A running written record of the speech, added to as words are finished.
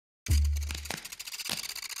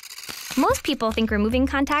Most people think removing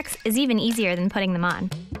contacts is even easier than putting them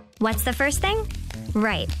on. What's the first thing?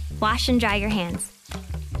 Right, wash and dry your hands.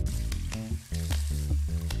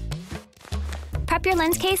 Prep your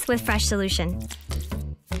lens case with fresh solution.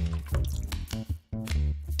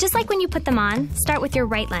 Just like when you put them on, start with your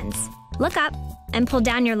right lens. Look up and pull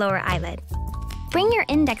down your lower eyelid. Bring your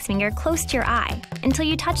index finger close to your eye until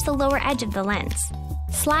you touch the lower edge of the lens.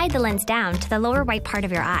 Slide the lens down to the lower right part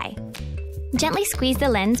of your eye. Gently squeeze the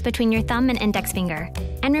lens between your thumb and index finger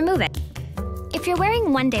and remove it. If you're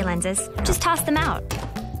wearing one-day lenses, just toss them out.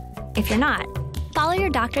 If you're not, follow your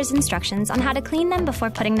doctor's instructions on how to clean them before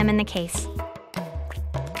putting them in the case.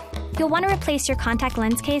 You'll want to replace your contact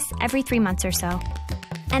lens case every 3 months or so.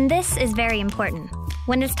 And this is very important.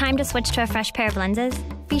 When it's time to switch to a fresh pair of lenses,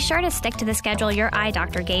 be sure to stick to the schedule your eye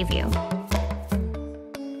doctor gave you.